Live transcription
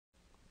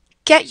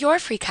Get your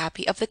free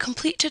copy of the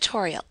complete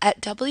tutorial at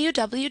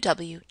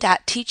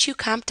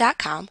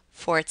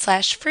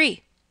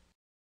www.teachucomp.com/free.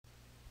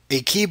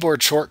 A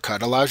keyboard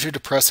shortcut allows you to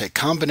press a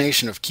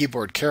combination of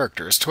keyboard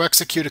characters to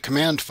execute a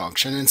command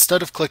function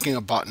instead of clicking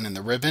a button in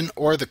the ribbon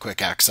or the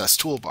quick access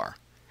toolbar.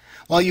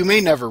 While you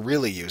may never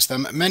really use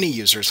them, many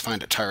users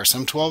find it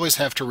tiresome to always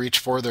have to reach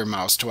for their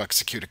mouse to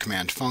execute a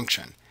command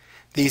function.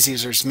 These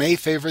users may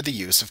favor the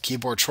use of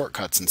keyboard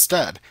shortcuts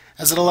instead,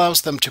 as it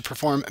allows them to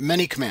perform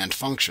many command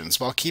functions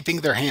while keeping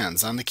their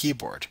hands on the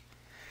keyboard.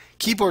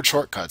 Keyboard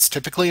shortcuts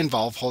typically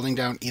involve holding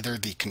down either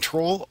the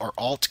Control or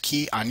Alt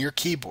key on your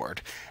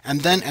keyboard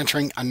and then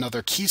entering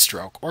another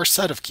keystroke or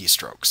set of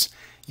keystrokes.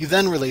 You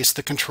then release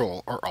the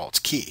Control or Alt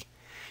key.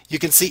 You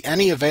can see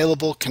any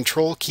available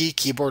Control key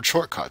keyboard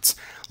shortcuts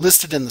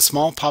listed in the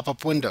small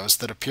pop-up windows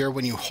that appear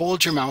when you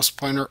hold your mouse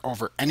pointer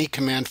over any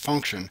command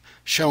function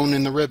shown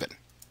in the ribbon.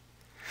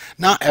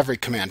 Not every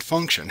command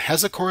function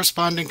has a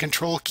corresponding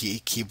Control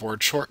key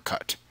keyboard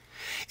shortcut.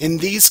 In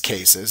these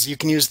cases, you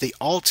can use the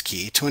Alt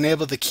key to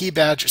enable the key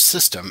badge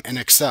system in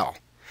Excel.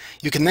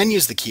 You can then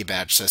use the key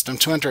badge system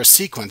to enter a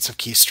sequence of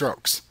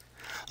keystrokes.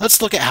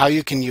 Let's look at how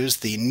you can use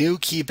the new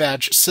key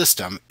badge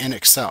system in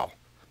Excel.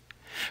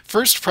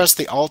 First, press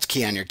the Alt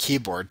key on your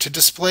keyboard to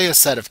display a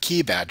set of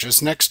key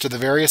badges next to the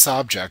various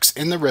objects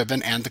in the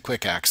ribbon and the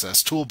quick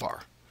access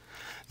toolbar.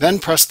 Then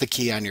press the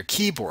key on your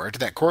keyboard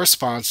that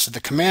corresponds to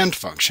the command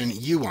function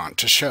you want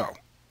to show.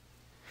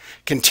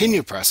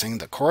 Continue pressing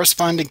the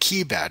corresponding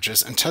key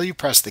badges until you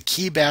press the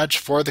key badge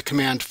for the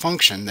command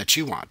function that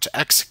you want to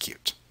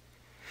execute.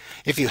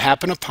 If you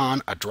happen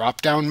upon a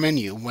drop-down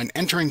menu when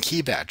entering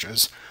key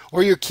badges,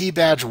 or your key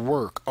badge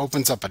work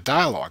opens up a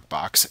dialog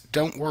box,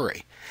 don't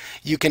worry.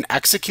 You can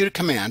execute a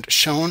command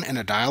shown in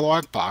a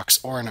dialog box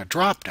or in a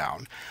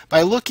drop-down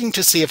by looking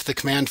to see if the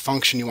command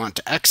function you want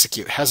to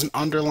execute has an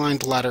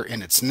underlined letter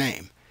in its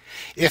name.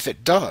 If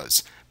it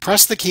does,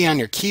 press the key on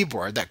your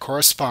keyboard that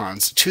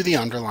corresponds to the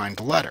underlined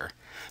letter.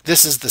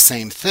 This is the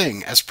same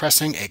thing as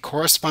pressing a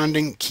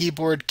corresponding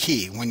keyboard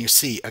key when you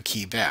see a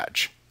key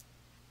badge.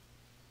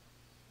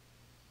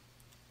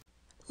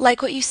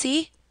 Like what you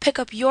see? Pick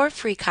up your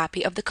free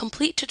copy of the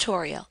complete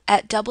tutorial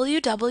at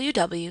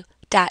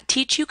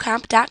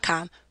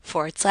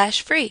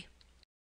www.teachucomp.com/free.